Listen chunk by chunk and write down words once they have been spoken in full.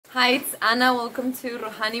Hi, it's Anna. Welcome to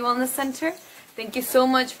Rohani Wellness Center. Thank you so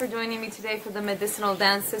much for joining me today for the Medicinal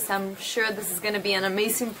Dances. I'm sure this is going to be an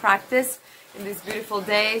amazing practice in this beautiful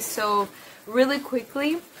day. So really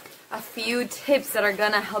quickly, a few tips that are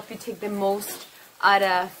going to help you take the most out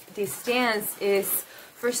of this dance is,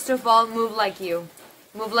 first of all, move like you.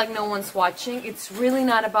 Move like no one's watching. It's really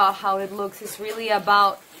not about how it looks. It's really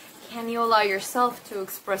about, can you allow yourself to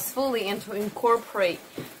express fully and to incorporate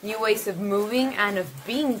new ways of moving and of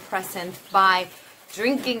being present by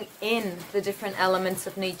drinking in the different elements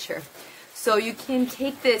of nature. So you can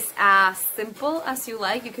take this as simple as you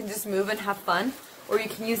like. You can just move and have fun, or you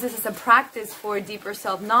can use this as a practice for deeper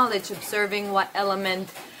self-knowledge, observing what element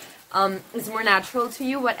is more natural to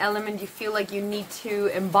you, what element you feel like you need to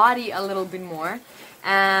embody a little bit more,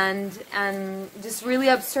 and just really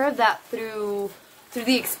observe that through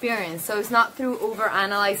the experience. So it's not through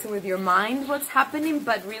over-analyzing with your mind what's happening,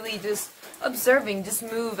 but really just observing, just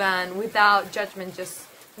move, and without judgment, just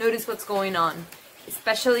notice what's going on.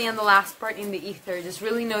 Especially in the last part, in the ether, just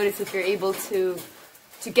really notice if you're able to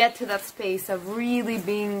get to that space of really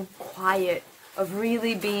being quiet, of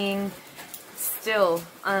really being still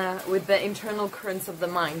with the internal currents of the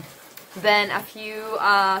mind. Then a few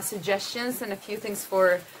suggestions and a few things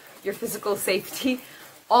for your physical safety.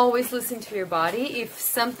 Always listen to your body. If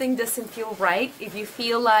something doesn't feel right, if you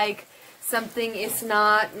feel like something is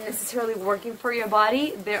not necessarily working for your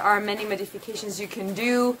body, there are many modifications you can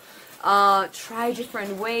do. Try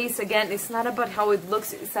different ways. Again, it's not about how it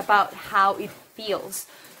looks, it's about how it feels.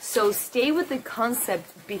 So stay with the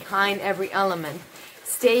concept behind every element.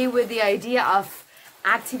 Stay with the idea of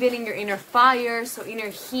activating your inner fire, so inner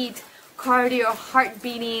heat, cardio, heart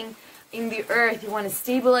beating. In the earth, you want to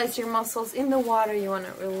stabilize your muscles. In the water, you want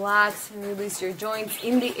to relax and release your joints.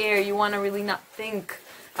 In the air, you want to really not think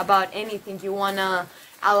about anything. You want to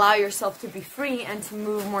allow yourself to be free and to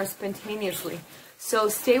move more spontaneously. So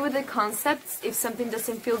stay with the concepts. If something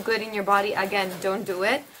doesn't feel good in your body, again, don't do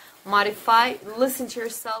it. Modify, listen to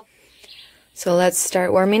yourself. So let's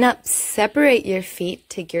start warming up. Separate your feet,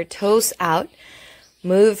 take your toes out,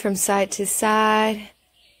 move from side to side.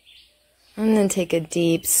 And then take a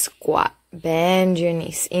deep squat. Bend your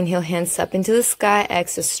knees. Inhale, hands up into the sky.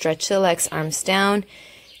 Exhale, stretch the legs, arms down.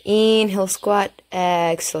 Inhale, squat.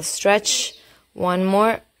 Exhale, stretch. One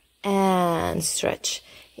more. And stretch.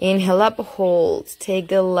 Inhale up, hold. Take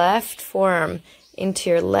the left forearm into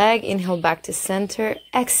your leg. Inhale, back to center.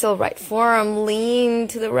 Exhale, right forearm. Lean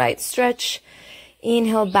to the right, stretch.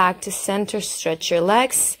 Inhale, back to center. Stretch your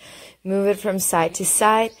legs. Move it from side to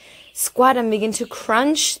side. Squat and begin to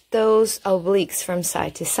crunch those obliques from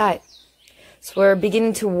side to side. So we're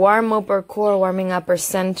beginning to warm up our core, warming up our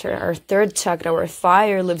center, our third chakra, where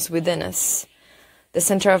fire lives within us. The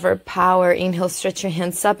center of our power. Inhale, stretch your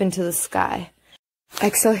hands up into the sky.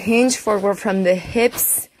 Exhale, hinge forward from the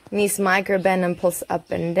hips. Knees micro bend and pulse up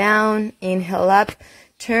and down. Inhale up,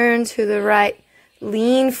 turn to the right.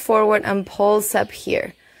 Lean forward and pulse up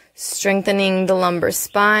here. Strengthening the lumbar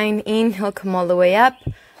spine. Inhale, come all the way up.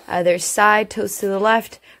 Other side, toes to the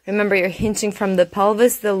left. Remember, you're hinging from the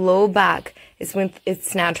pelvis. The low back is with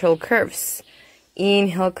its natural curves.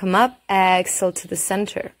 Inhale, come up. Exhale to the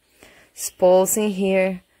center. Pulsing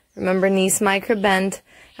here. Remember, knees micro bend.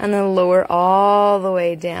 And then lower all the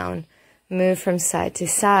way down. Move from side to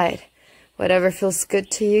side. Whatever feels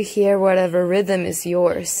good to you here, whatever rhythm is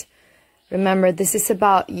yours. Remember, this is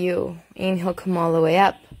about you. Inhale, come all the way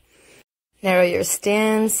up. Narrow your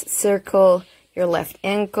stance. Circle your left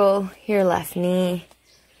ankle, your left knee.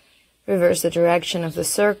 Reverse the direction of the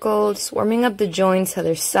circle. Just warming up the joints,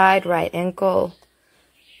 other side, right ankle,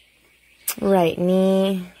 right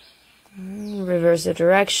knee. Reverse the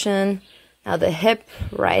direction. Now the hip,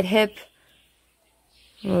 right hip.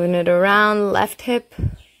 Moving it around, left hip.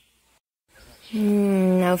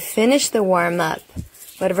 Now finish the warm up.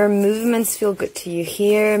 Whatever movements feel good to you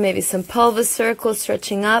here. Maybe some pelvis circles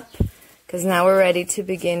stretching up. Because now we're ready to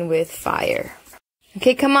begin with fire.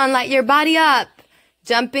 Okay, come on, light your body up.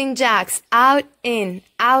 Jumping jacks, out, in,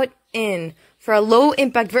 out, in. For a low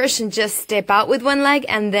impact version, just step out with one leg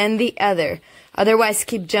and then the other. Otherwise,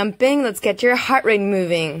 keep jumping. Let's get your heart rate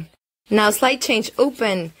moving. Now, slight change,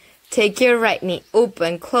 open. Take your right knee,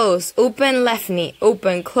 open, close, open left knee,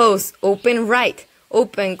 open, close, open right,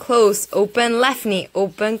 open, close, open left knee,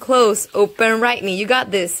 open, close, open right knee. You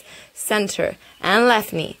got this. Center and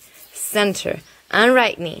left knee, center and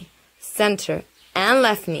right knee, center and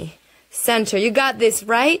left knee, center. You got this,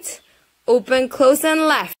 right? Open, close, and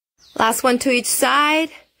left. Last one to each side.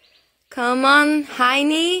 Come on, high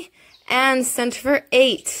knee and center for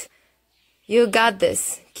 8. You got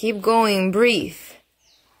this. Keep going, breathe.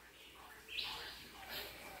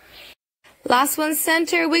 Last one,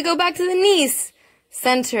 center. We go back to the knees.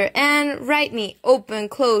 Center and right knee. Open,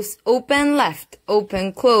 close, open, left.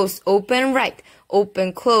 Open, close, open, right.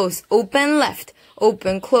 Open, close, open, left.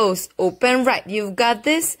 Open, close, open, right. You've got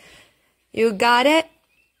this. You got it.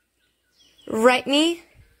 Right knee.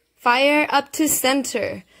 Fire up to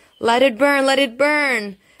center. Let it burn, let it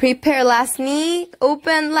burn. Prepare last knee.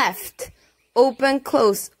 Open, left. Open,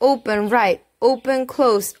 close, open, right. Open,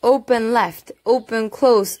 close, open, left. Open,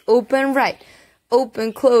 close, open, right.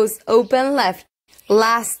 Open, close, open, left.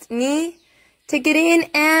 Last knee. Take it in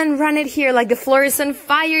and run it here like the floor is on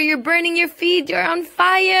fire. You're burning your feet. You're on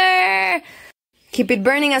fire. Keep it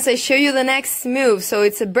burning as I show you the next move. So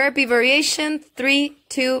it's a burpee variation. 3,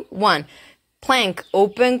 2, 1. Plank,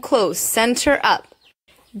 open, close, center up.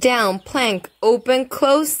 Down, plank, open,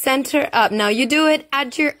 close, center up. Now you do it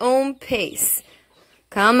at your own pace.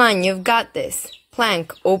 Come on, you've got this.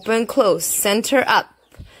 Plank, open, close, center up.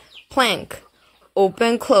 Plank,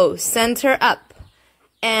 open, close, center up.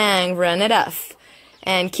 And run it off.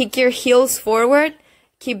 And kick your heels forward.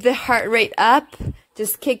 Keep the heart rate up.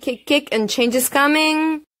 Just kick, kick, kick, and change is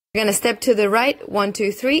coming. You're gonna step to the right. 1,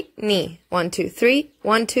 2, 3, knee. 1, 2, 3,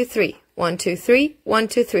 1, 2, 3. 1, 2, 3, 1,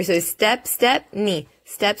 2, 3. So it's step, step, knee.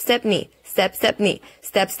 Step, step, knee. Step, step, knee.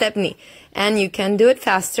 Step, step, knee. And you can do it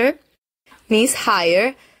faster. Knees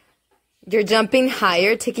higher. You're jumping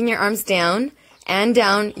higher, taking your arms down and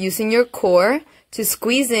down, using your core to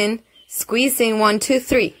squeeze in. Squeezing 1, 2,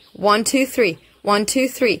 3, 1, 2, 3, 1, 2,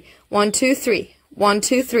 3, 1, 2, 3, 1,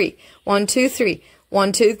 2, 3, 1, 2, 3,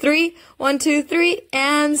 1, 2, 3, 1, 2, 3,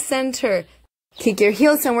 and center. Kick your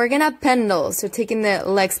heels and we're gonna pendle. So taking the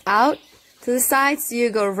legs out to the sides, you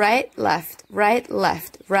go right, left, right,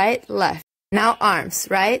 left, right, left. Now arms,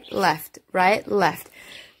 right, left, right, left.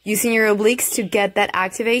 Using your obliques to get that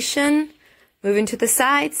activation. Moving to the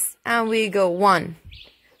sides, and we go 1,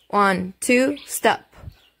 1, 2, stop.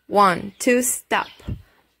 1, 2, stop.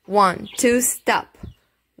 1, 2, stop.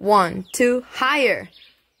 1, 2, higher.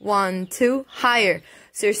 1, 2, higher.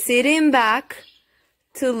 So you're sitting back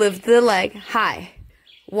to lift the leg high.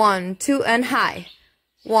 1, 2, and high.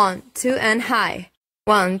 1, 2, and high.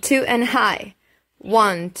 1, 2, and high.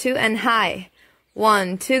 1, 2, and high.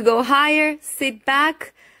 1, 2, go higher. Sit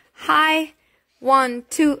back. High. 1,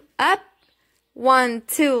 2, up. 1,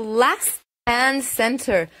 2, last. And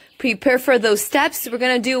center. Prepare for those steps. We're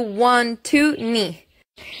gonna do 1, 2, knee.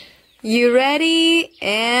 You ready?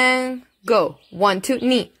 And go. 1, 2,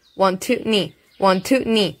 knee. 1, 2, knee. 1, 2,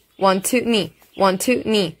 knee. 1, 2, knee. 1, 2,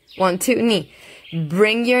 knee. 1, 2, knee.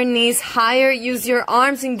 Bring your knees higher. Use your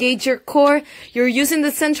arms. Engage your core. You're using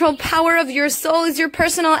the central power of your soul. It's your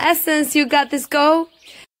personal essence. You got this. Go.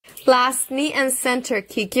 Last knee and center.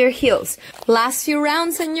 Kick your heels. Last few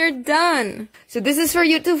rounds and you're done. So this is for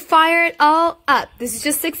you to fire it all up. This is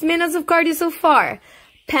just 6 minutes of cardio so far.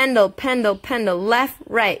 Pendle, pendle, pendle. Left,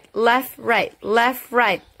 right, left, right, left,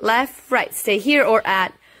 right, left, right. Stay here or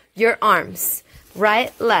at your arms.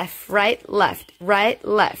 Right, left, right, left, right,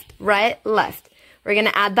 left, right, left. We're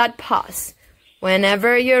gonna add that pause.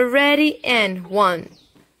 Whenever you're ready, and 1,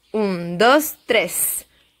 1, 2, 3.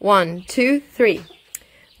 1, 2, 3.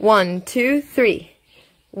 1, 2, 3.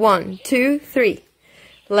 1, 2, 3.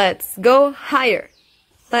 Let's go higher.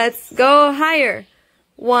 Let's go higher.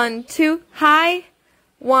 1, 2, high.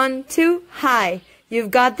 1, 2, high. You've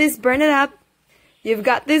got this, burn it up. You've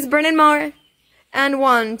got this, burn it more. And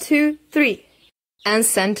 1, 2, 3. And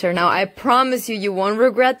center. Now I promise you, you won't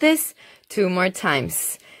regret this. 2 more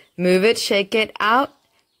times. Move it, shake it out.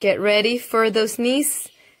 Get ready for those knees.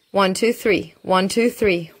 1, 2, 3. 1, 2,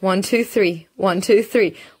 3. 1, 2, 3. 1, 2,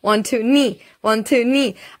 3. 1, 2, knee. 1, 2,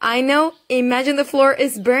 knee. I know. Imagine the floor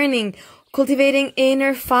is burning. Cultivating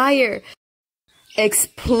inner fire.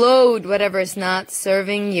 Explode whatever is not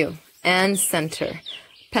serving you. And center.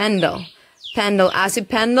 Pendle. Pendle. As you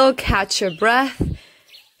pendle, catch your breath.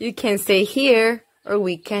 You can stay here or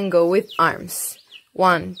we can go with arms.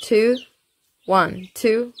 1, 2. 1,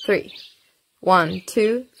 2, 3. 1,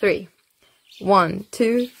 2, 3. 1,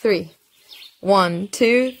 2, 3. 1,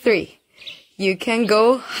 2, 3. You can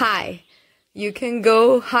go high. You can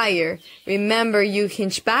go higher. Remember, you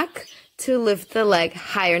hinge back to lift the leg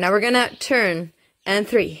higher. Now we're gonna turn and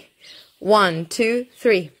 3. 1, 2,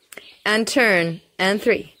 3. And turn and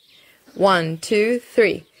 3. 1, 2,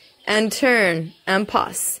 3. And turn and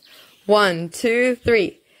pause. 1, 2,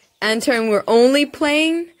 3. And turn. We're only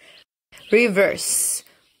playing reverse.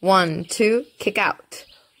 1, 2, kick out.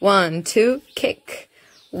 1, 2, kick.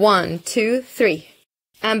 1, 2, 3.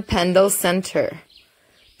 And pendle center.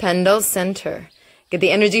 Pendle center. Get the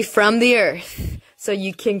energy from the earth so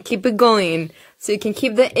you can keep it going. So you can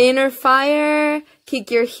keep the inner fire. Kick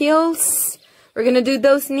your heels. We're gonna do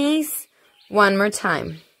those knees one more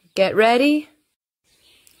time. Get ready.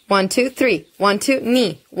 1, 2, 3. 1, 2,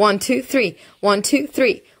 knee. 1, 2, 3. 1, 2,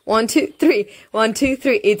 3. 1, 2, 3. 1, 2,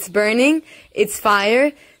 3. It's burning. It's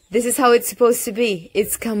fire. This is how it's supposed to be.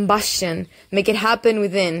 It's combustion. Make it happen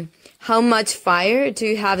within. How much fire do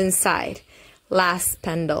you have inside? Last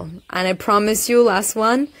pendle. And I promise you, last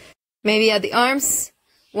one. Maybe at the arms.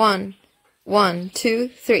 1, 1, 2,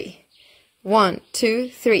 3. 1, 2,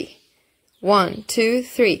 3. 1, 2,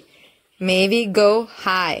 3. Maybe go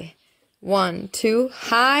high. 1, 2,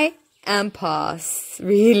 high, and pause.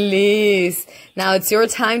 Release. Now it's your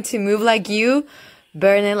time to move like you,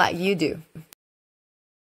 burn it like you do.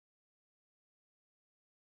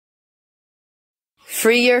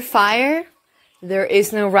 Free your fire. There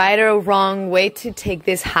is no right or wrong way to take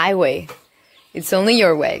this highway. It's only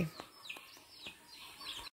your way.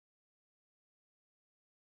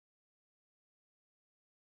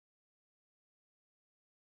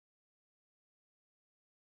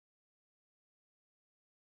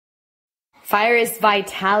 Fire is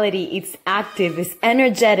vitality, it's active, it's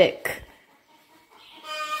energetic.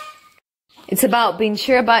 It's about being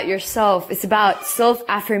sure about yourself. It's about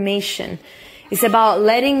self-affirmation. It's about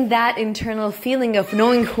letting that internal feeling of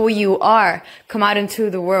knowing who you are come out into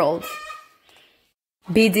the world.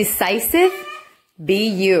 Be decisive, be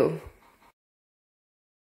you.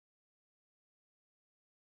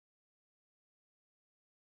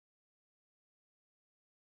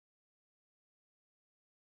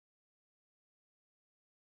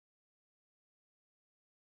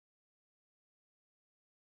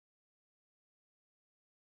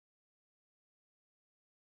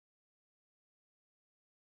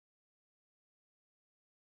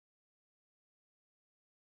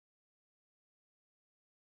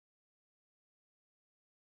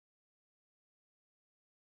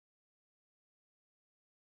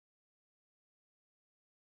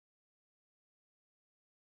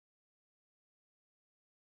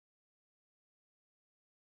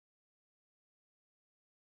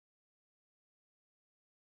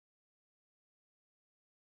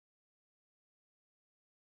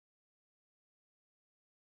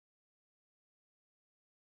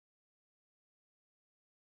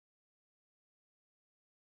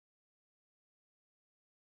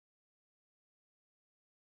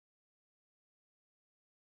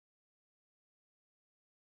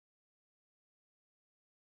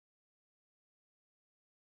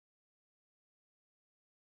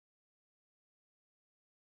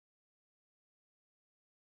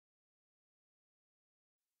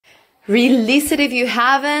 Release it if you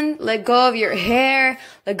haven't. Let go of your hair.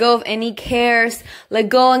 Let go of any cares. Let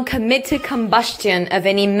go and commit to combustion of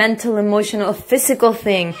any mental, emotional, physical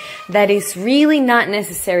thing that is really not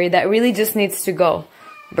necessary, that really just needs to go.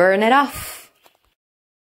 Burn it off.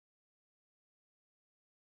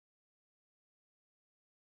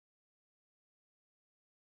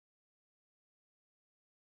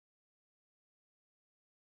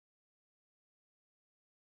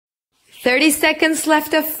 "30 seconds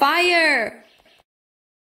left of fire."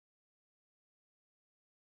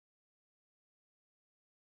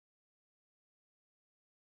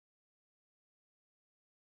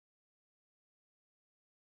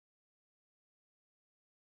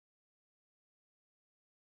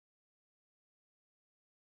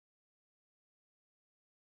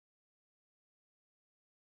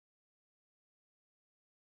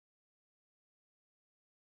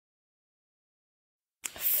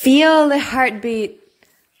 Feel the heartbeat.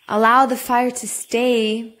 Allow the fire to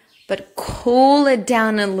stay, but cool it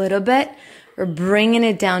down a little bit. We're bringing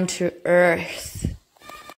it down to earth.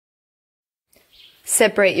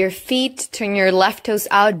 Separate your feet, turn your left toes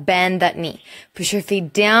out, bend that knee. Push your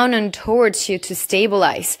feet down and towards you to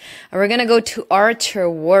stabilize. And we're gonna go to Archer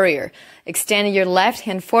Warrior. Extend your left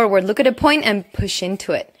hand forward, look at a point and push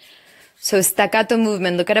into it. So staccato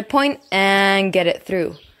movement, look at a point and get it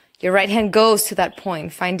through. Your right hand goes to that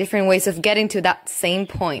point. Find different ways of getting to that same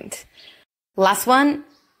point. Last one.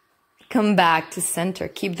 Come back to center.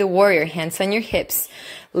 Keep the warrior, hands on your hips.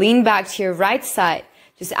 Lean back to your right side.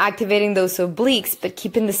 Just activating those obliques, but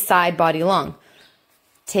keeping the side body long.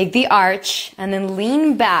 Take the arch and then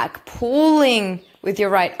lean back, pulling with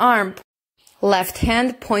your right arm. Left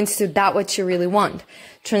hand points to that what you really want.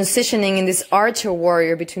 Transitioning in this Archer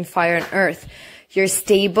Warrior between fire and earth. You're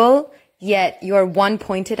stable, yet you are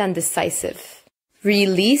one-pointed and decisive.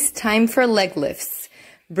 Release, time for leg lifts.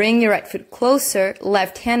 Bring your right foot closer,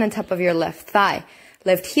 left hand on top of your left thigh.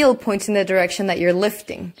 Left heel points in the direction that you're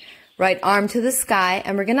lifting. Right arm to the sky,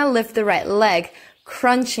 and we're gonna lift the right leg,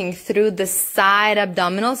 crunching through the side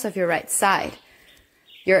abdominals of your right side.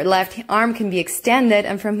 Your left arm can be extended,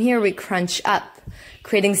 and from here we crunch up,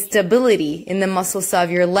 creating stability in the muscles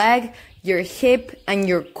of your leg, your hip, and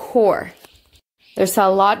your core. There's a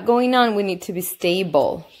lot going on. We need to be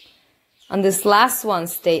stable. On this last one,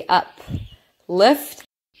 stay up. Lift,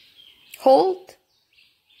 hold,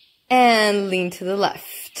 and lean to the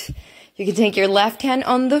left. You can take your left hand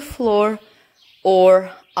on the floor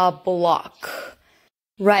or a block.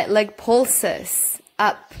 Right leg pulses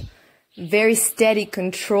up. Very steady,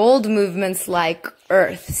 controlled movements like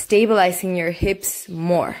earth, stabilizing your hips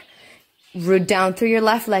more. Root down through your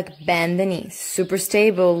left leg, bend the knees. Super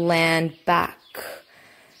stable, land back.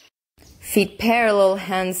 Feet parallel,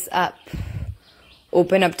 hands up.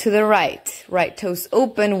 Open up to the right. Right toes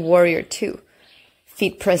open, warrior two.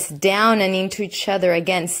 Feet press down and into each other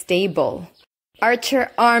again, stable. Arch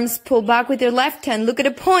your arms, pull back with your left hand. Look at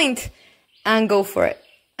a point and go for it.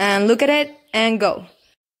 And look at it and go.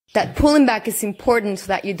 That pulling back is important so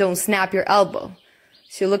that you don't snap your elbow.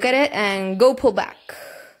 So you look at it and go pull back.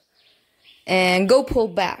 And go pull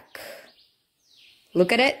back.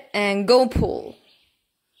 Look at it and go pull.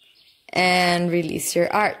 And release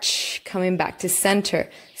your arch. Coming back to center.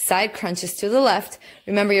 Side crunches to the left.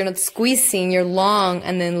 Remember, you're not squeezing, you're long,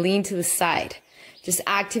 and then lean to the side. Just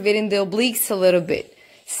activating the obliques a little bit.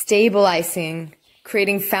 Stabilizing.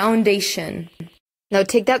 Creating foundation. Now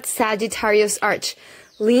take that Sagittarius arch.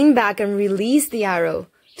 Lean back and release the arrow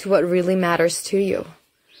to what really matters to you.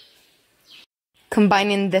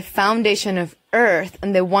 Combining the foundation of earth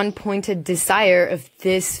and the one-pointed desire of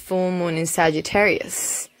this full moon in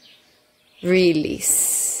Sagittarius.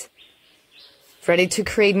 Release. Ready to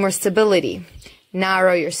create more stability.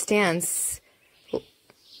 Narrow your stance.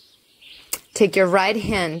 Take your right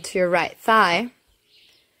hand to your right thigh.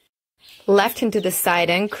 Left hand to the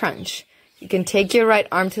side and crunch. You can take your right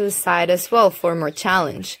arm to the side as well for more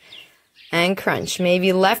challenge. And crunch.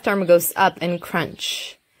 Maybe left arm goes up and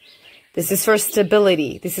crunch. This is for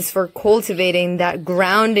stability. This is for cultivating that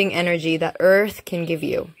grounding energy that earth can give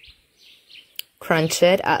you. Crunch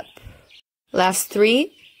it up. Last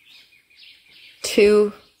 3,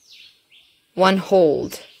 2, 1,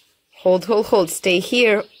 hold. Hold, hold, hold. Stay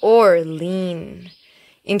here or lean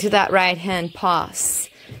into that right hand. Pause.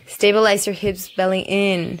 Stabilize your hips, belly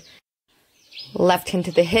in. Left hand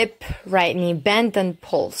to the hip, right knee bent and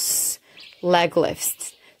pulse. Leg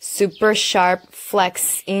lifts. Super sharp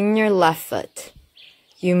flex in your left foot.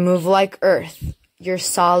 You move like earth. You're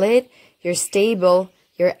solid, you're stable,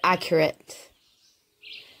 you're accurate.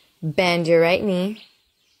 Bend your right knee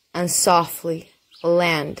and softly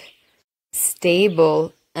land.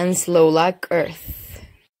 Stable and slow like earth.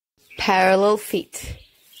 Parallel feet.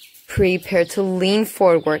 Prepare to lean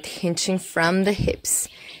forward, hinging from the hips.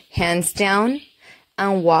 Hands down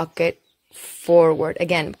and walk it forward.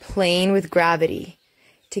 Again, playing with gravity.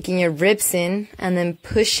 Taking your ribs in and then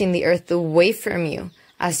pushing the earth away from you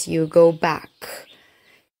as you go back.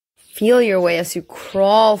 Feel your way as you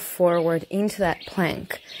crawl forward into that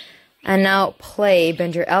plank. And now play,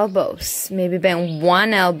 bend your elbows. Maybe bend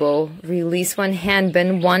one elbow, release one hand,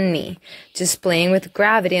 bend one knee. Just playing with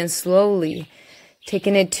gravity and slowly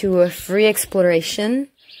taking it to a free exploration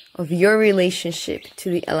of your relationship to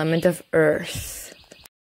the element of earth.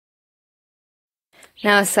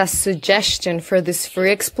 Now, as a suggestion for this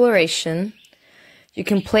free exploration, you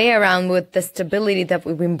can play around with the stability that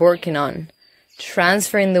we've been working on,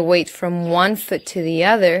 transferring the weight from one foot to the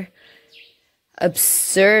other,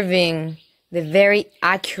 observing the very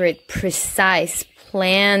accurate, precise,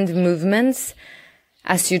 planned movements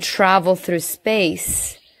as you travel through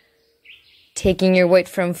space, taking your weight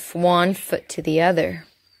from one foot to the other.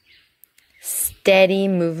 Steady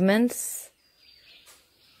movements.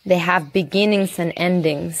 They have beginnings and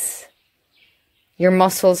endings. Your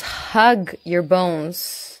muscles hug your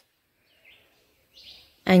bones.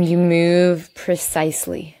 And you move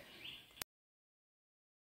precisely.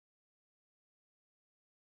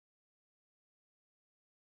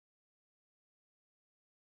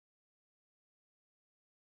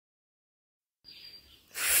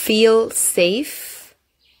 Feel safe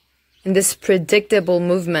in this predictable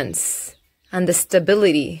movements and the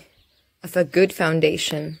stability of a good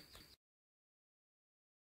foundation.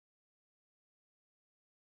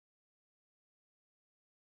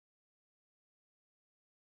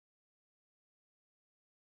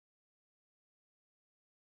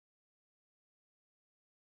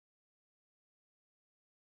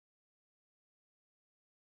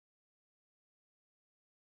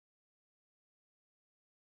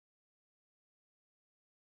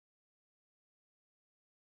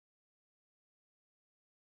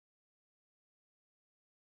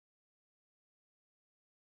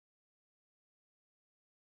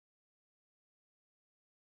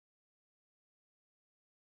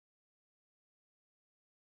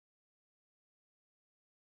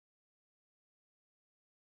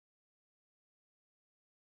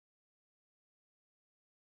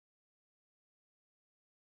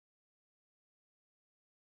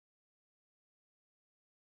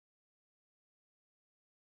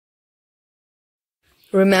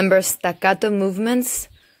 Remember staccato movements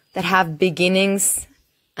that have beginnings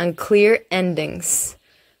and clear endings,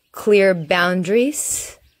 clear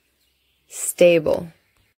boundaries, stable.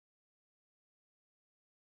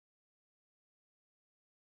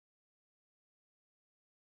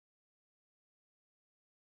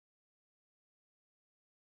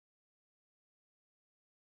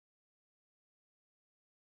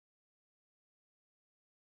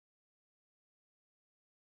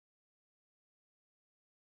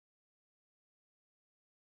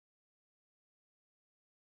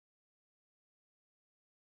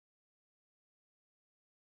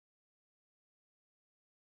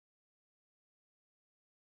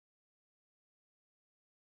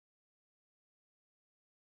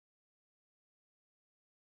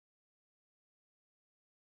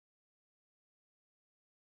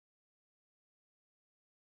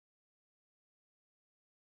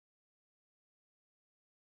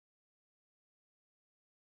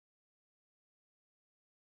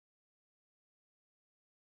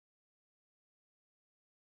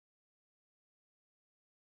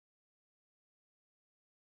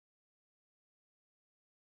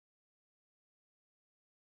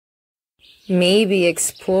 Maybe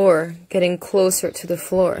explore getting closer to the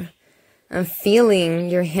floor and feeling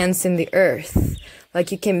your hands in the earth,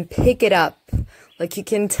 like you can pick it up, like you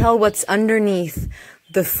can tell what's underneath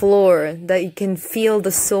the floor, that you can feel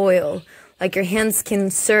the soil, like your hands can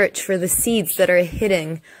search for the seeds that are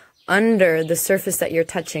hidden under the surface that you're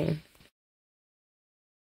touching.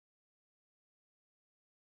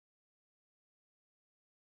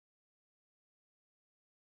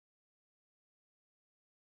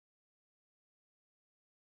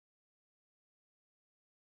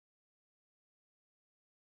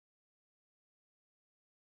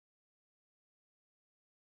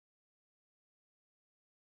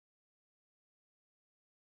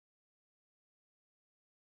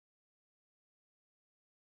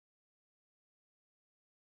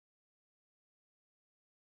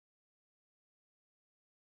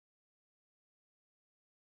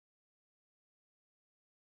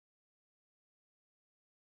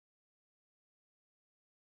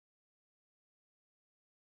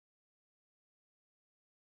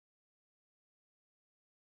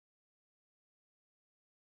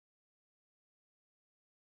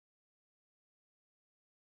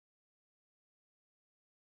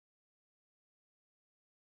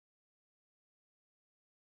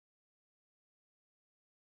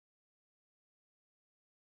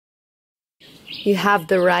 You have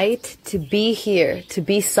the right to be here, to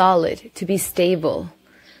be solid, to be stable.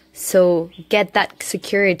 So get that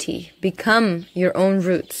security. Become your own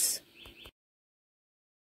roots.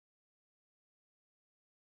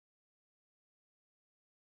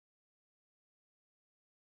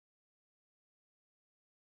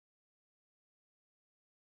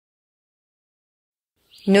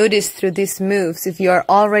 Notice through these moves if you are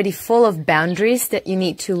already full of boundaries that you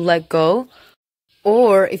need to let go,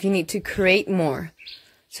 or if you need to create more,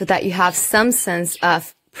 so that you have some sense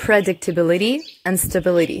of predictability and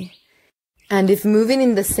stability. And if moving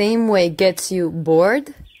in the same way gets you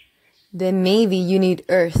bored, then maybe you need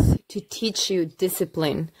Earth to teach you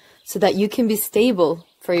discipline so that you can be stable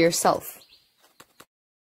for yourself.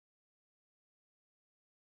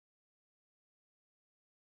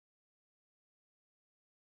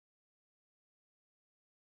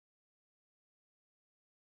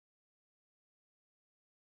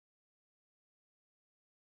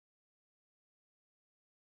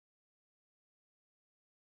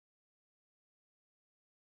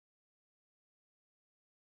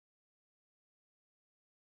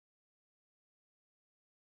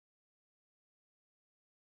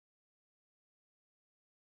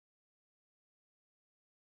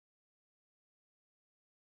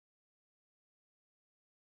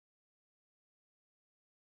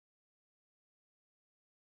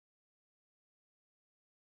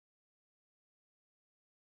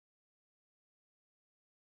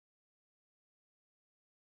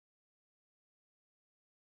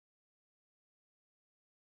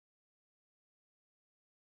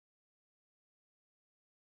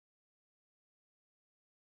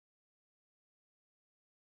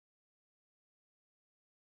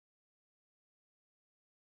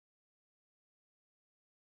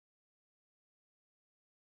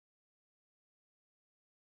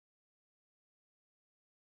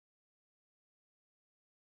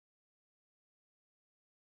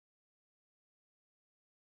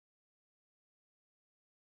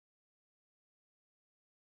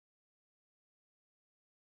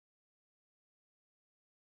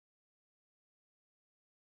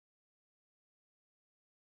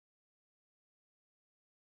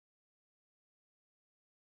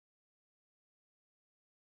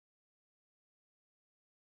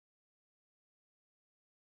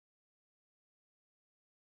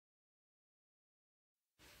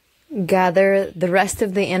 Gather the rest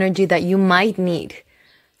of the energy that you might need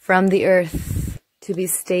from the earth to be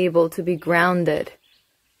stable, to be grounded.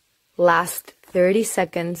 Last 30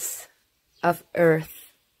 seconds of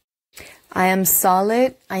earth. I am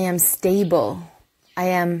solid, I am stable, I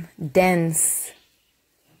am dense.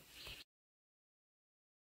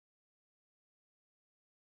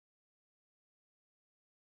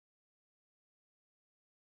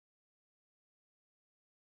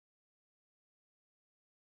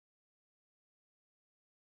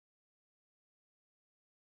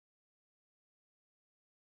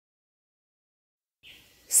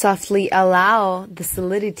 Softly allow the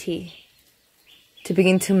solidity to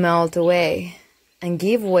begin to melt away and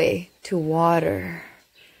give way to water.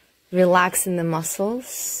 Relaxing the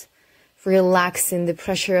muscles, relaxing the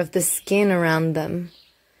pressure of the skin around them,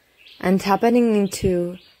 and tapping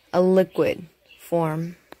into a liquid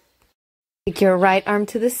form. Take your right arm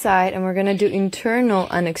to the side, and we're going to do internal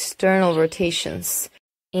and external rotations.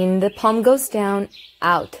 In, the palm goes down,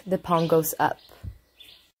 out, the palm goes up.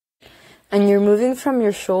 And you're moving from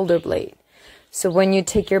your shoulder blade. So when you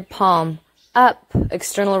take your palm up,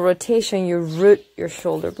 external rotation, you root your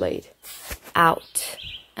shoulder blade. Out,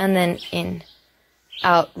 and then in.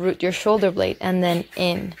 Out, root your shoulder blade, and then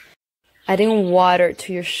in. Adding water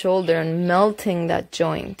to your shoulder and melting that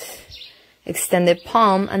joint. Extended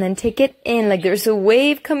palm, and then take it in like there's a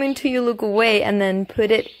wave coming to you, look away, and then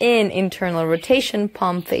put it in internal rotation,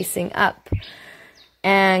 palm facing up.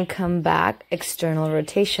 And come back, external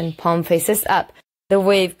rotation, palm faces up. The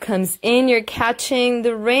wave comes in, you're catching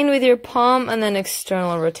the rain with your palm, and then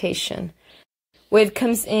external rotation. Wave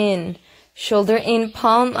comes in, shoulder in,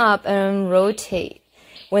 palm up, and rotate.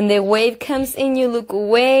 When the wave comes in, you look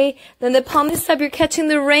away, then the palm is up, you're catching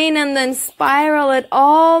the rain, and then spiral it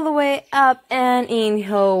all the way up, and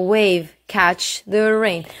inhale, wave, catch the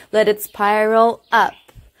rain. Let it spiral up.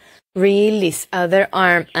 Release, other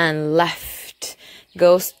arm, and left.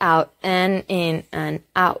 Goes out and in and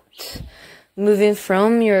out. Moving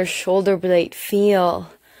from your shoulder blade, feel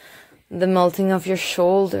the melting of your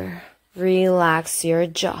shoulder. Relax your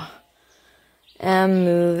jaw. And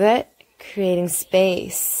move it, creating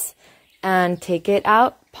space. And take it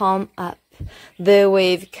out, palm up. The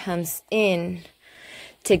wave comes in.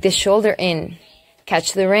 Take the shoulder in.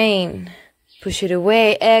 Catch the rain. Push it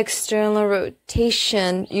away, external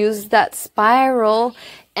rotation. Use that spiral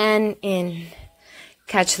and in.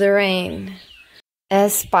 Catch the rain. A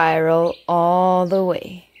spiral all the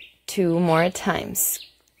way. 2 more times.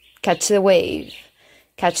 Catch the wave.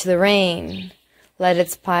 Catch the rain. Let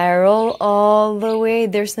it spiral all the way.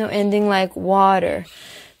 There's no ending like water.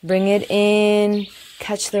 Bring it in.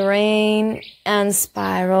 Catch the rain. And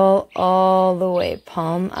spiral all the way.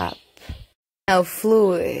 Palm up. Now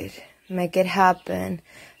fluid. Make it happen.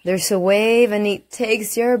 There's a wave and it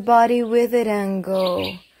takes your body with it and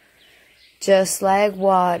go. Just like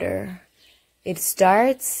water, it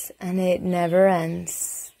starts and it never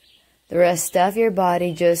ends. The rest of your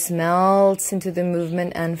body just melts into the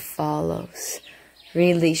movement and follows.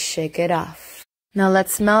 Really shake it off. Now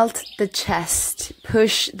let's melt the chest.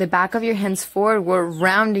 Push the back of your hands forward,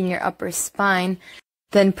 rounding your upper spine.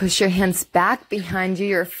 Then push your hands back behind you.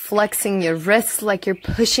 You're flexing your wrists like you're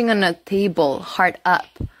pushing on a table, heart up.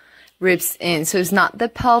 Ribs in. So it's not the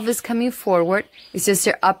pelvis coming forward. It's just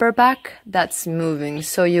your upper back that's moving.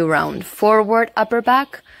 So you round forward, upper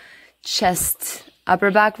back, chest, upper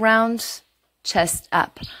back rounds, chest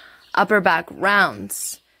up. Upper back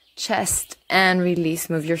rounds, chest, and release.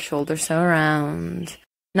 Move your shoulders around.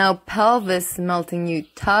 Now pelvis melting, you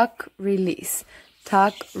tuck, release.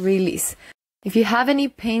 Tuck, release. If you have any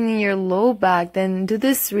pain in your low back, then do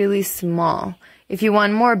this really small. If you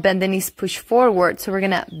want more, bend the knees, push forward. So we're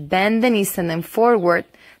going to bend the knees and then forward.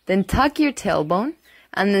 Then tuck your tailbone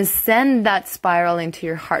and then send that spiral into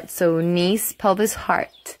your heart. So knees, pelvis,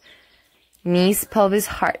 heart. Knees, pelvis,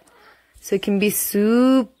 heart. So it can be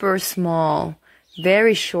super small,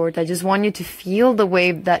 very short. I just want you to feel the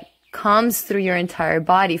wave that comes through your entire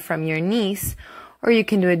body from your knees. Or you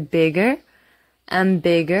can do it bigger and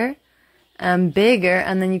bigger and bigger,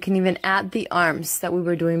 and then you can even add the arms that we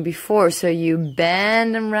were doing before. So you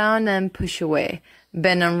bend around and push away.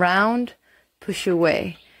 Bend around, push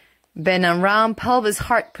away. Bend around, pelvis,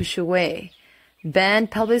 heart, push away. Bend,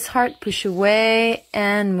 pelvis, heart, push away,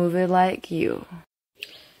 and move it like you.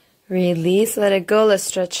 Release, let it go. Let's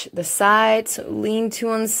stretch the sides. So lean to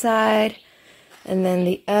one side and then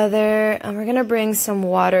the other. And we're going to bring some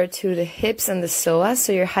water to the hips and the psoas.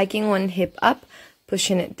 So you're hiking one hip up,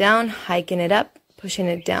 pushing it down, hiking it up, pushing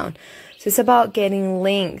it down. So it's about getting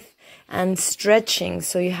length and stretching.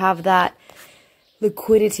 So you have that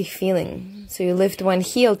liquidity feeling. So you lift one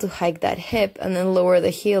heel to hike that hip, and then lower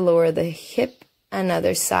the heel, lower the hip,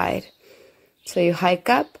 another side. So you hike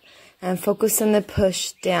up and focus on the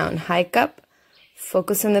push down. Hike up,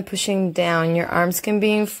 focus on the pushing down. Your arms can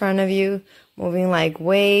be in front of you, moving like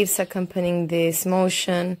waves, accompanying this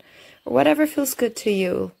motion, or whatever feels good to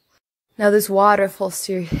you. Now this water falls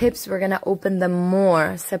to your hips. We're going to open them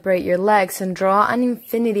more. Separate your legs and draw an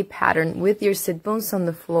infinity pattern with your sit bones on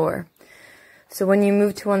the floor. So when you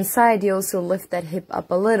move to one side, you also lift that hip up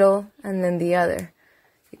a little, and then the other.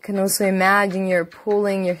 You can also imagine you're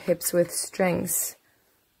pulling your hips with strings.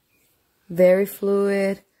 Very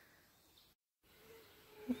fluid.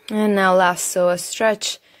 And now lasso a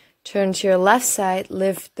stretch. Turn to your left side,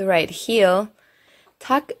 lift the right heel,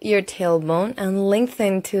 tuck your tailbone and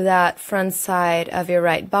lengthen to that front side of your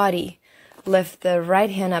right body. Lift the right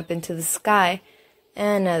hand up into the sky,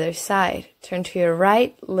 and other side. Turn to your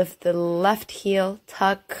right, lift the left heel,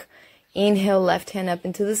 tuck, inhale, left hand up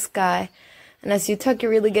into the sky. And as you tuck,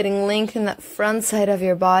 you're really getting length in that front side of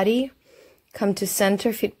your body. Come to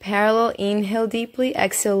center, feet parallel, inhale deeply,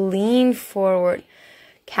 exhale, lean forward,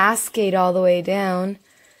 cascade all the way down.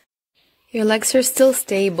 Your legs are still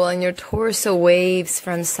stable and your torso waves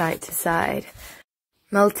from side to side.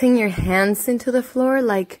 Melting your hands into the floor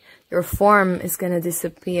like your form is going to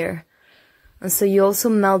disappear. And so you also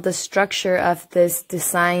melt the structure of this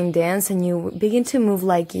design dance and you begin to move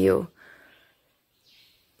like you.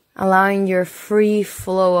 Allowing your free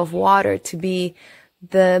flow of water to be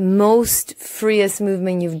the most freest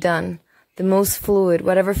movement you've done. The most fluid,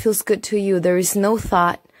 whatever feels good to you. There is no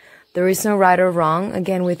thought. There is no right or wrong.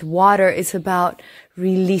 Again, with water, it's about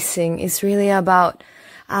releasing. It's really about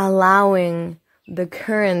allowing the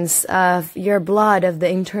currents of your blood, of the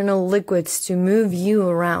internal liquids to move you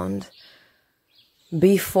around.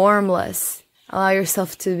 Be formless. Allow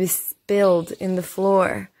yourself to be spilled in the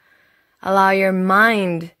floor. Allow your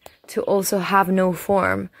mind to also have no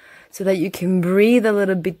form so that you can breathe a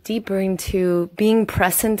little bit deeper into being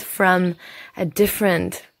present from a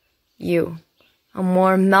different you. A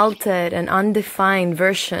more melted and undefined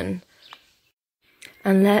version.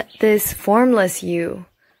 And let this formless you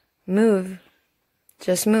move.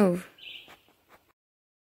 Just move.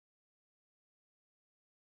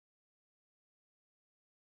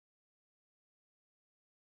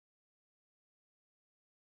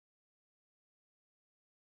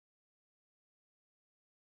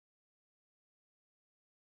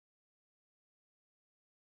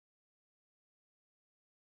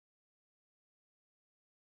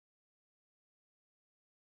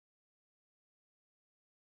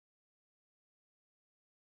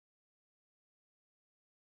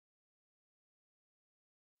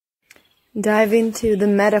 Dive into the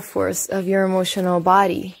metaphors of your emotional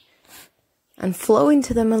body and flow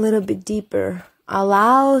into them a little bit deeper.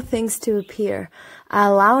 Allow things to appear.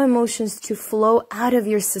 Allow emotions to flow out of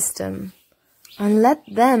your system and let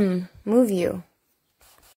them move you.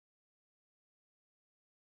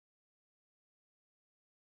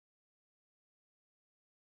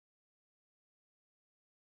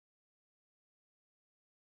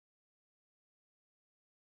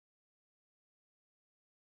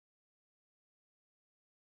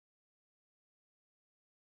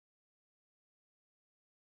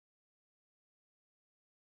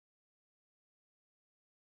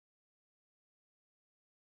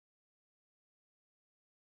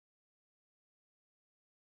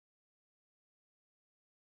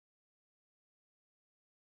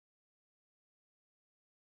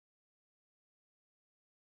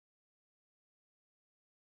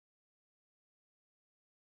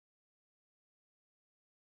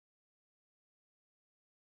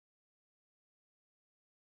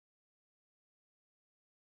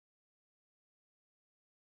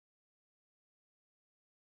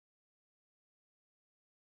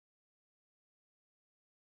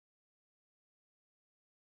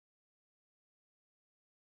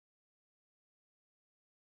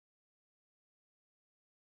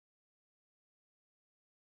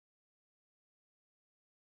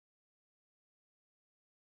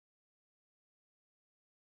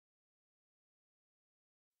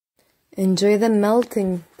 Enjoy the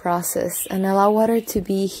melting process and allow water to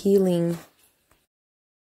be healing.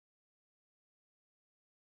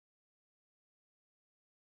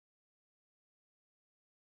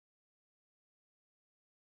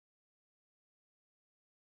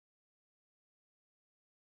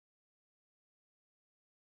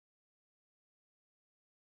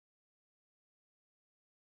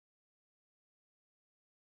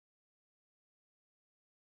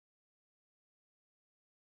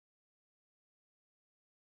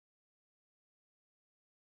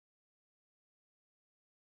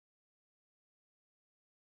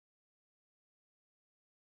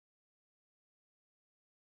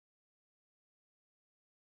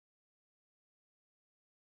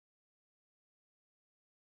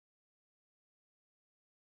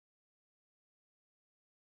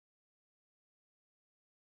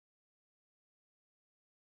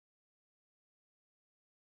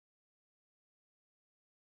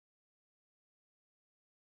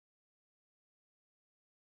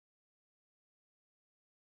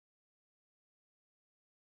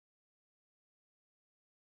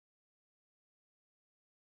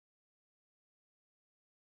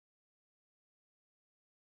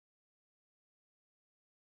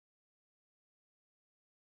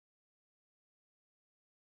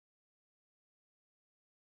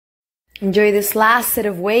 Enjoy this last set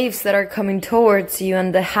of waves that are coming towards you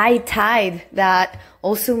and the high tide that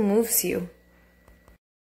also moves you.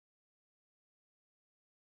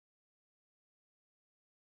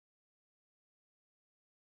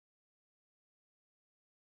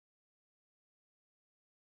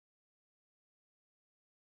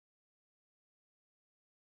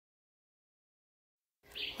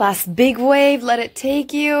 Last big wave, let it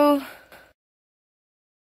take you.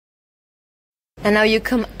 And now you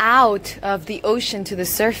come out of the ocean to the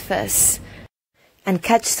surface and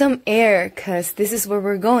catch some air, because this is where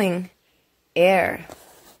we're going. Air.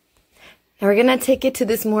 And we're gonna take it to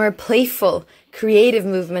this more playful, creative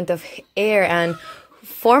movement of air, and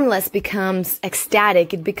formless becomes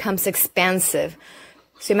ecstatic, it becomes expansive.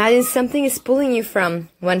 So imagine something is pulling you from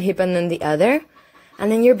one hip and then the other,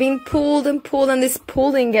 and then you're being pulled and pulled, and this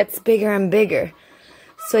pulling gets bigger and bigger.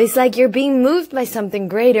 So it's like you're being moved by something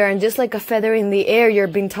greater, and just like a feather in the air, you're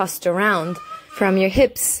being tossed around from your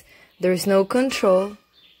hips. There's no control,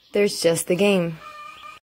 there's just the game.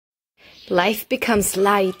 Life becomes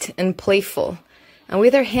light and playful. And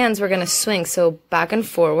with our hands, we're gonna swing, so back and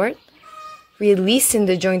forward, releasing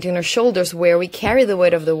the joint in our shoulders where we carry the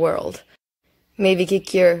weight of the world. Maybe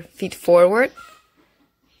kick your feet forward,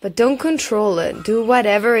 but don't control it. Do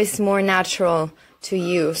whatever is more natural to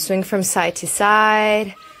you. Swing from side to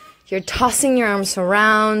side. You're tossing your arms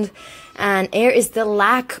around. And air is the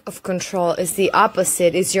lack of control. It's the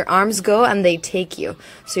opposite. It's your arms go and they take you.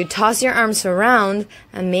 So you toss your arms around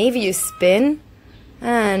and maybe you spin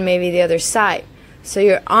and maybe the other side. So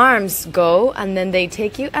your arms go and then they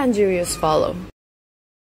take you and you just follow.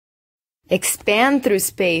 Expand through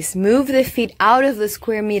space. Move the feet out of the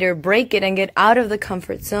square meter. Break it and get out of the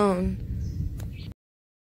comfort zone.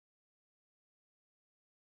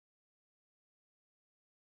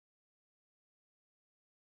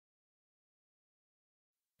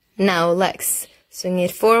 Now legs. Swing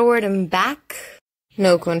it forward and back.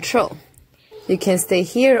 No control. You can stay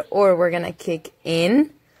here, or we're gonna kick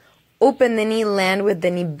in. Open the knee, land with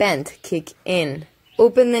the knee bent. Kick in.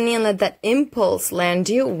 Open the knee and let that impulse land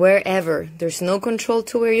you wherever. There's no control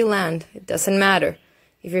to where you land. It doesn't matter.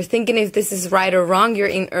 If you're thinking if this is right or wrong, you're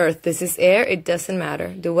in earth. This is air. It doesn't matter.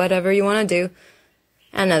 Do whatever you want to do.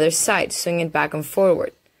 Another side. Swing it back and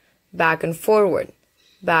forward. Back and forward.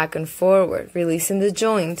 Back and forward. Releasing the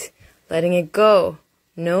joint. Letting it go.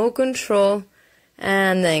 No control.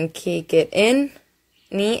 And then kick it in.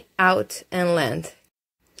 Knee out and land.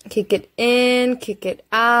 Kick it in. Kick it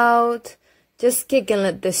out. Just kick and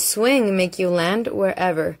let the swing make you land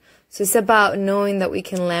wherever. So it's about knowing that we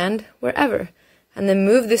can land wherever. And then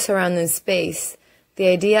move this around in space. The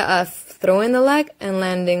idea of throwing the leg and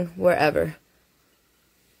landing wherever.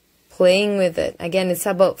 Playing with it. Again, it's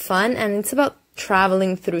about fun and it's about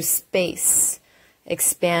traveling through space.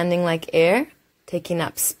 Expanding like air. Taking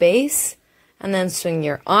up space. And then swing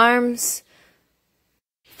your arms.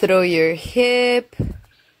 Throw your hip.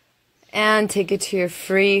 And take it to your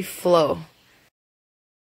free flow.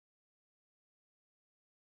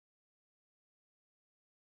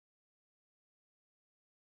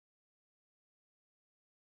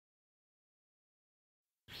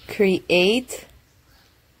 Create,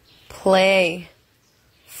 play,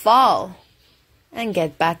 fall, and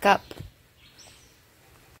get back up.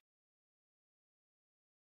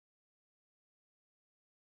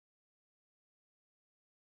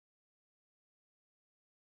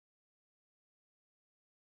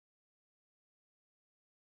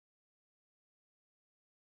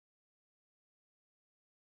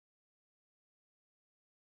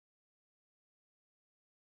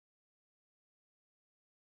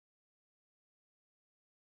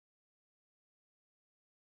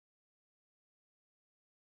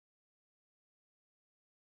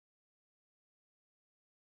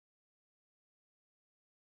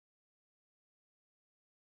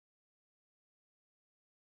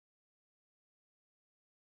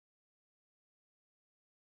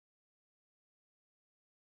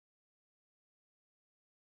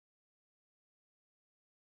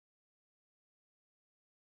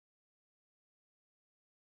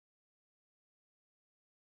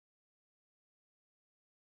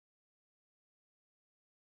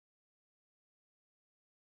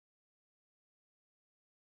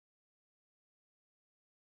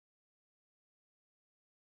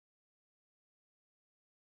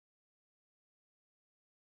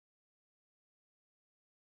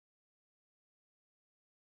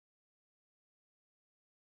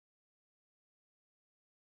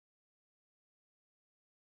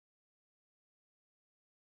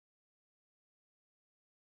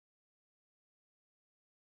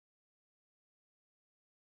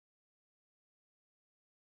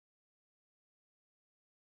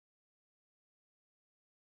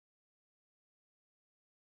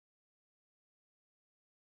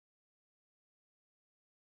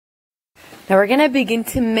 Now we're gonna begin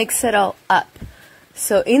to mix it all up.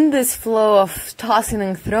 So in this flow of tossing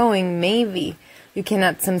and throwing, maybe you can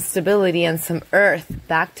add some stability and some earth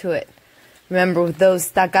back to it. Remember, with those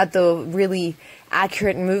staccato, really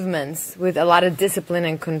accurate movements with a lot of discipline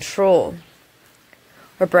and control.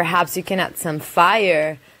 Or perhaps you can add some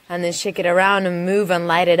fire and then shake it around and move and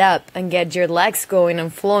light it up and get your legs going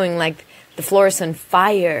and flowing like the floor is on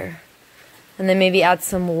fire. And then maybe add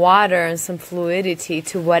some water and some fluidity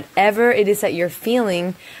to whatever it is that you're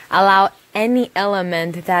feeling. Allow any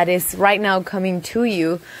element that is right now coming to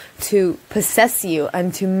you to possess you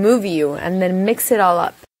and to move you, and then mix it all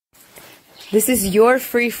up. This is your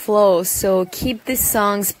free flow, so keep these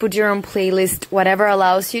songs, put your own playlist, whatever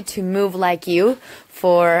allows you to move like you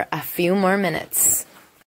for a few more minutes.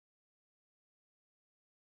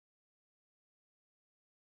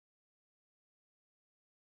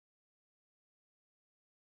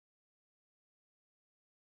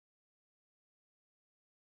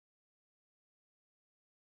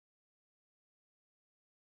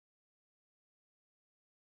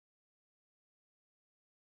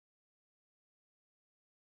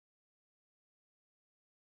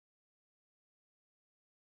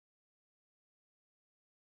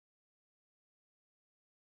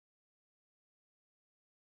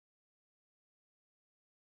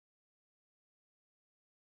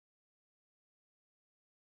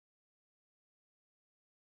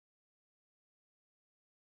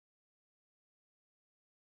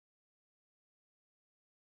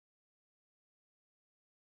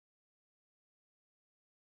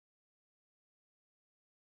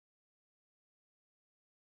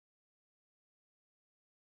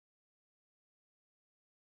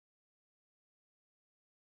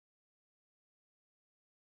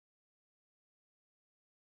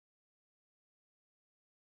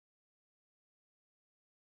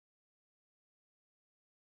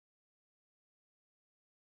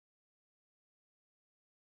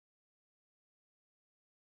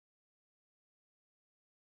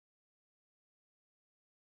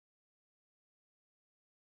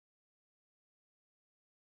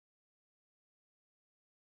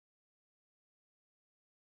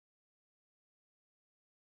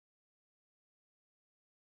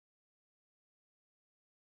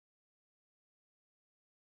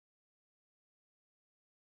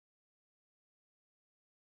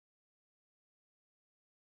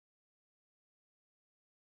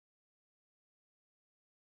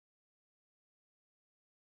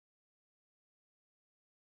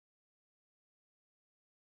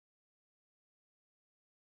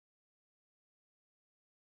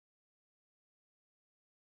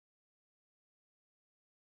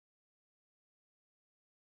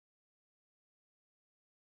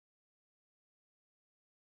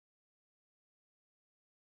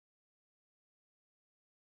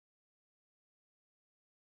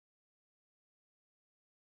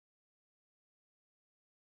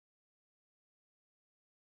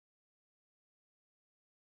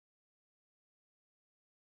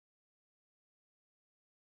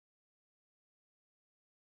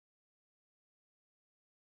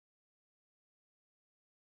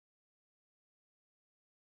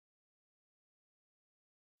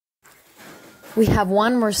 We have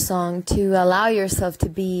one more song to allow yourself to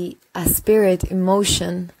be a spirit in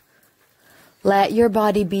motion. Let your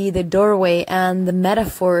body be the doorway and the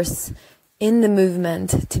metaphors in the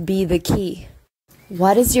movement to be the key.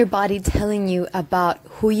 What is your body telling you about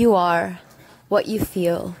who you are, what you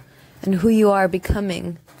feel, and who you are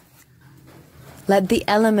becoming? Let the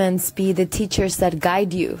elements be the teachers that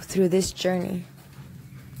guide you through this journey.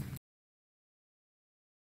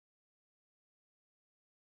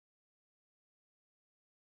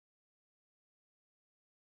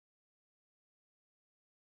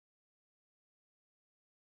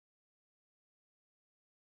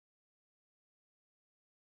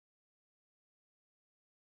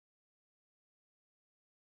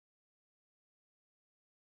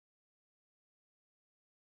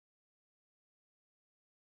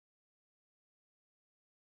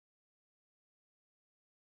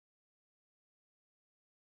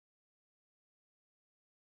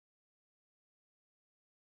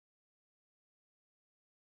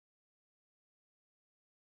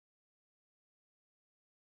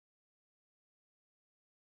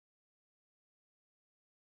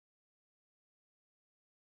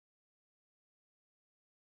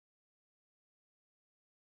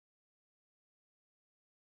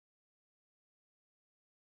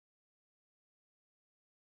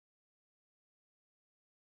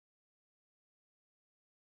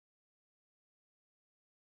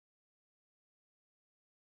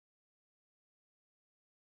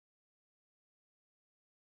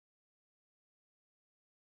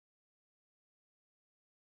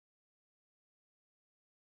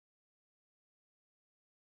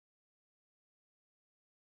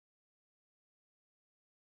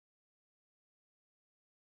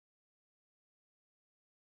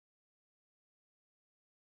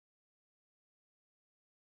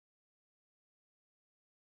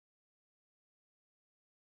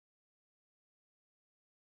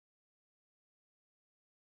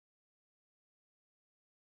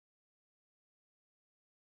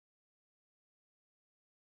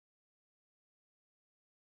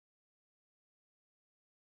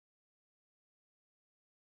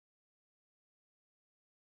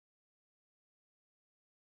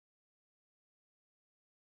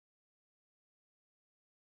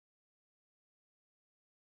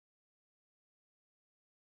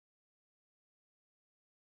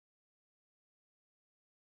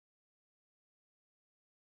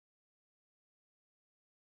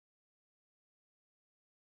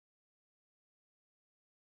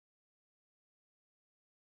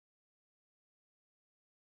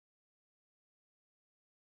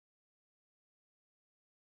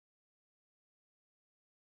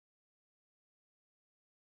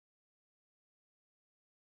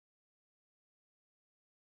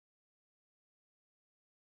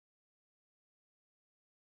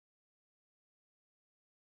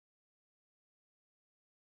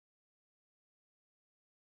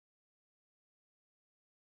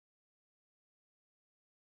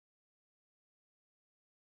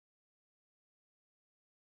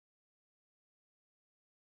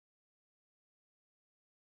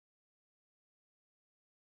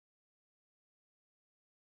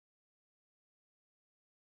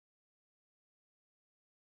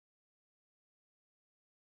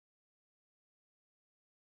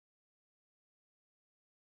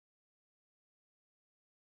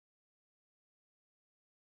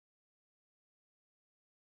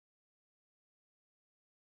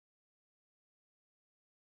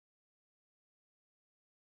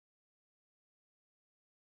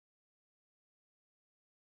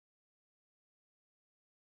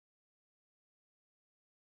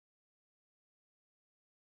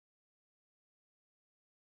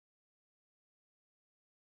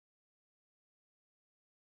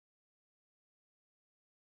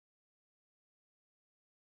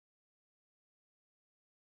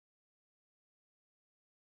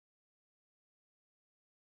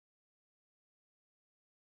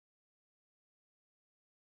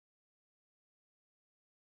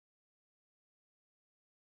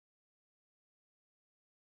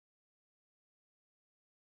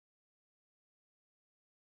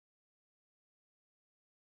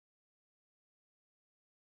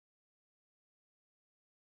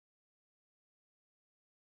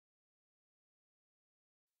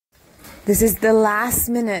 This is the last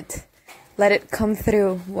minute. Let it come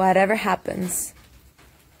through, whatever happens.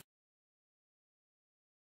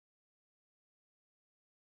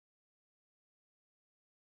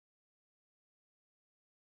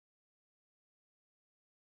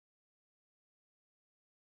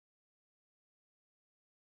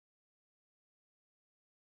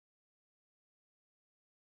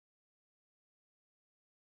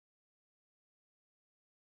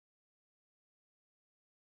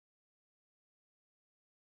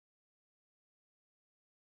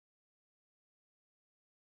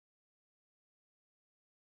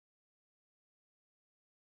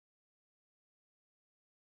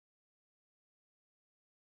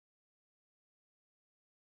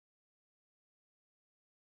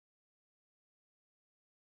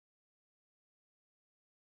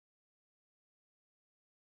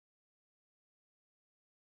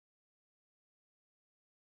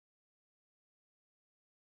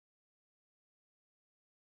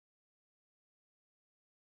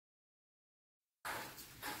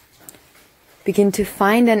 Begin to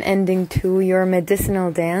find an ending to your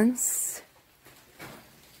medicinal dance.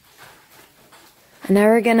 And now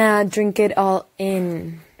we're gonna drink it all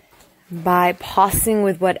in by pausing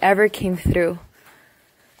with whatever came through.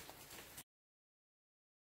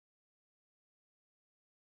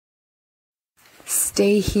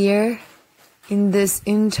 Stay here in this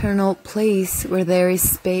internal place where there is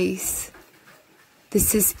space.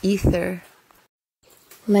 This is ether.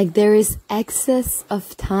 Like there is excess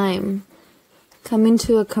of time. Come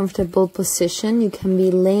into a comfortable position. You can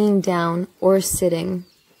be laying down or sitting.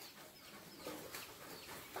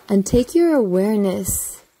 And take your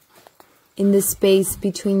awareness in the space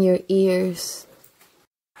between your ears.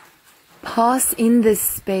 Pause in this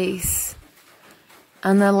space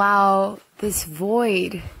and allow this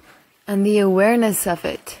void and the awareness of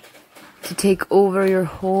it to take over your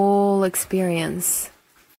whole experience.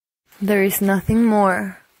 There is nothing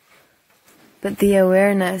more but the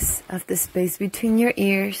awareness of the space between your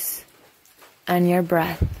ears and your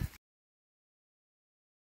breath.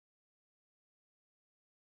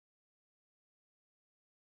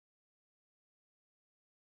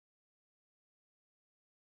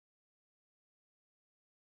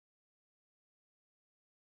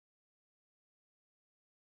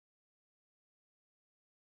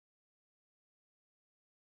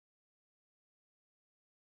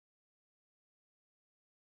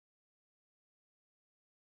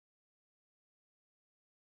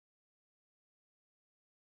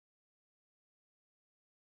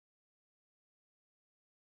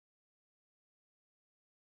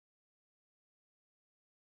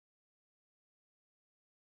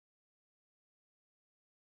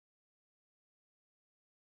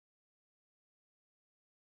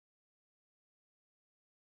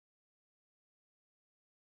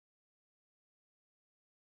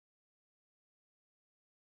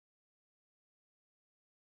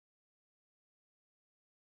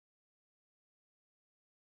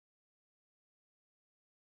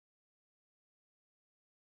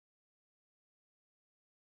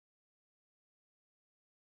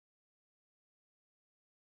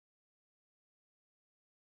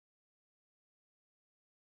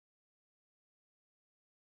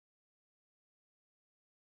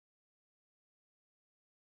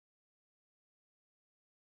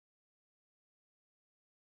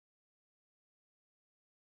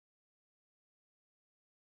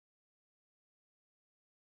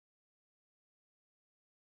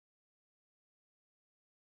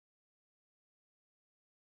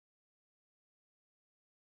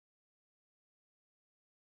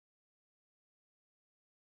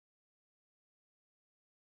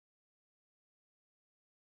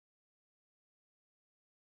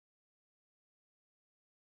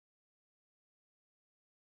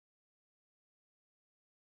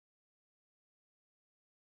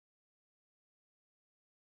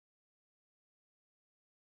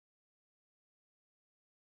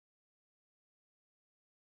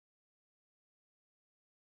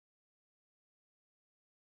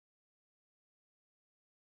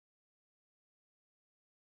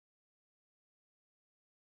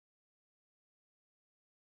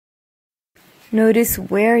 Notice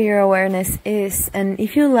where your awareness is, and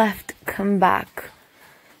if you left, come back.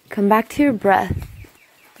 Come back to your breath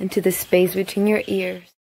and to the space between your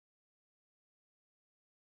ears.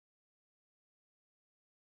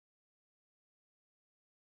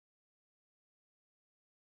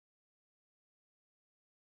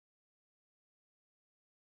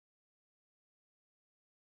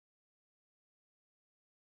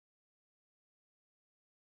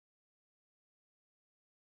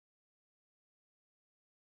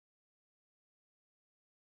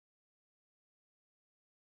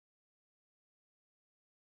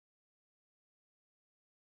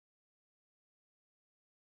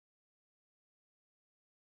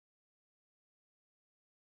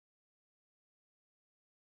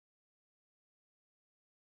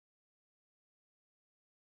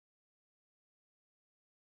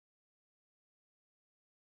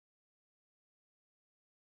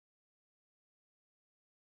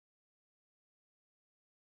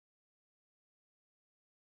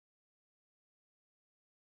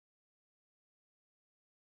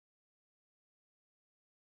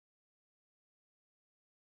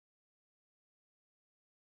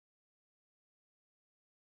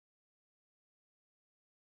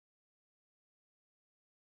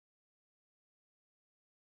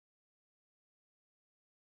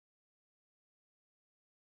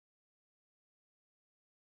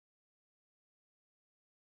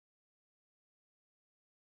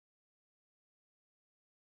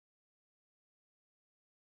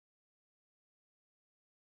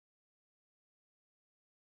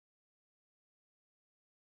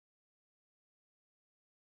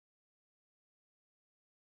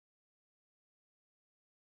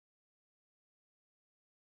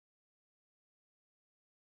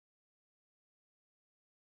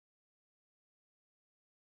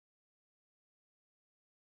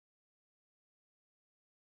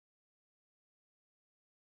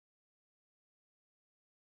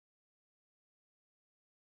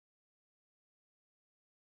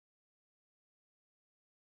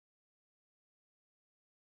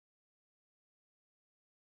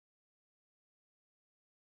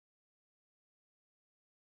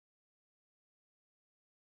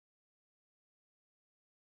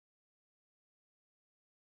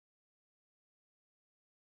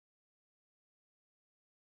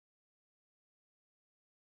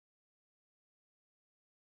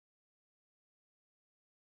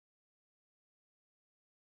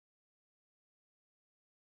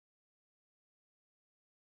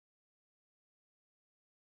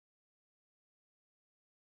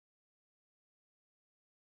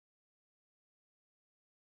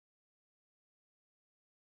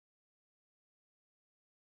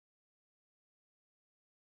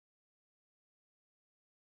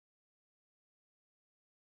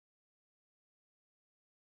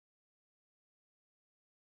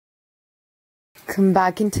 Come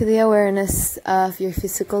back into the awareness of your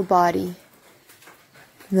physical body.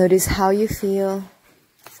 Notice how you feel.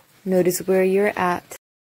 Notice where you're at.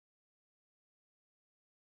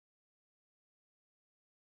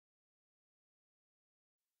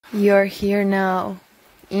 You're here now.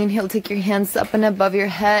 Inhale, take your hands up and above your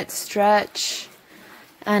head, stretch.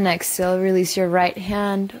 And exhale, release your right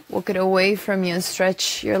hand, walk it away from you and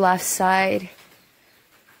stretch your left side.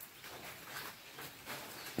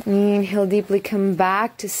 Inhale deeply, come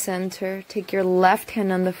back to center. Take your left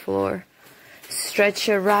hand on the floor. Stretch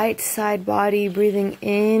your right side body, breathing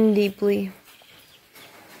in deeply.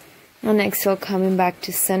 And exhale, coming back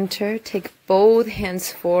to center. Take both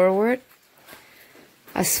hands forward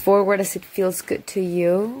as it feels good to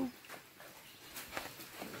you.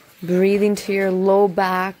 Breathe into your low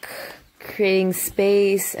back, creating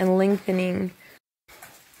space and lengthening.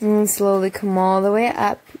 And slowly come all the way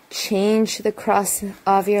up. Change the cross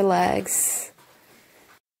of your legs.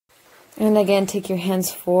 And again, take your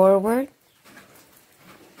hands forward.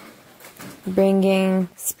 Bringing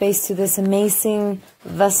space to this amazing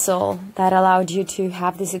vessel that allowed you to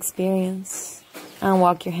have this experience. And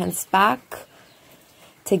walk your hands back.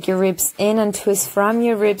 Take your ribs in and twist from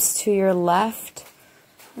your ribs to your left.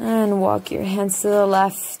 And walk your hands to the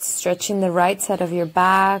left, stretching the right side of your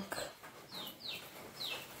back.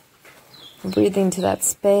 Breathe into that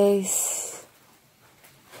space.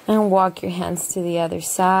 And walk your hands to the other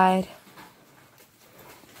side.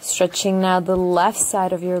 Stretching now the left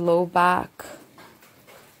side of your low back.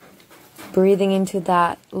 Breathing into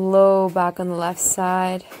that low back on the left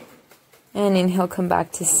side. And inhale, come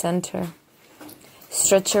back to center.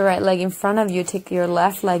 Stretch your right leg in front of you. Take your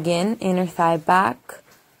left leg in, inner thigh back.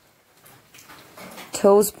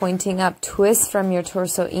 Toes pointing up, twist from your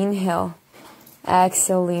torso, inhale.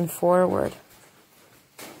 Exhale, lean forward.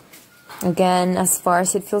 Again, as far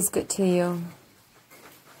as it feels good to you.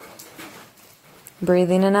 Breathe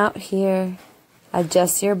in and out here.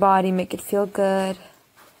 Adjust your body, make it feel good.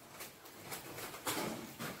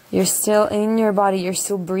 You're still in your body, you're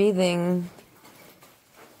still breathing.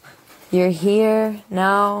 You're here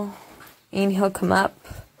now. Inhale, come up.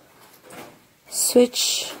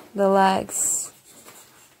 Switch the legs.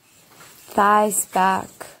 Thighs back.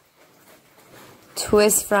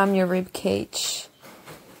 Twist from your rib cage.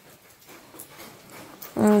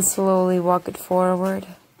 And slowly walk it forward.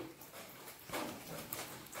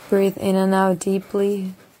 Breathe in and out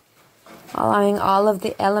deeply. Allowing all of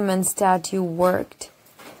the elements that you worked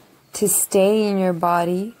to stay in your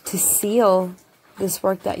body, to seal this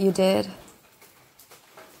work that you did.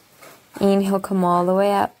 Inhale, come all the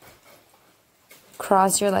way up.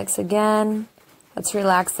 Cross your legs again. Let's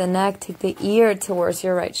relax the neck. Take the ear towards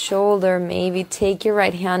your right shoulder. Maybe take your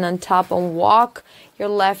right hand on top and walk your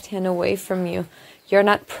left hand away from you. You're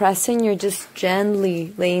not pressing, you're just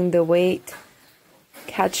gently laying the weight.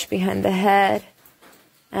 Catch behind the head.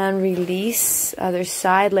 And release. Other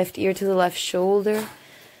side, left ear to the left shoulder.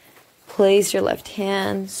 Place your left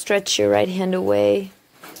hand. Stretch your right hand away.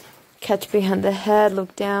 Catch behind the head,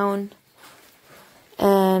 look down.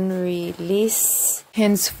 And release.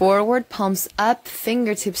 Hands forward, palms up,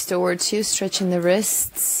 fingertips towards you, stretching the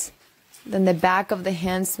wrists. Then the back of the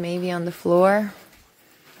hands maybe on the floor.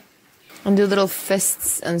 And do little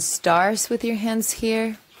fists and stars with your hands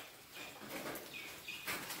here.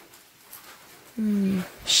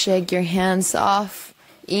 Shake your hands off.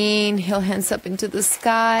 Inhale, hands up into the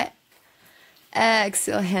sky.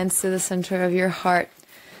 Exhale, hands to the center of your heart.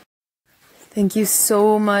 Thank you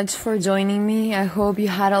so much for joining me. I hope you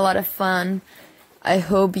had a lot of fun. I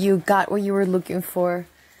hope you got what you were looking for.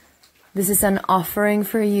 This is an offering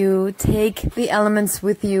for you. Take the elements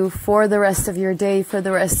with you for the rest of your day, for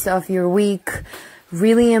the rest of your week.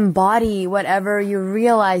 Really embody whatever you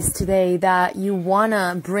realize today that you want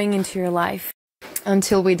to bring into your life.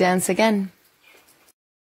 Until we dance again.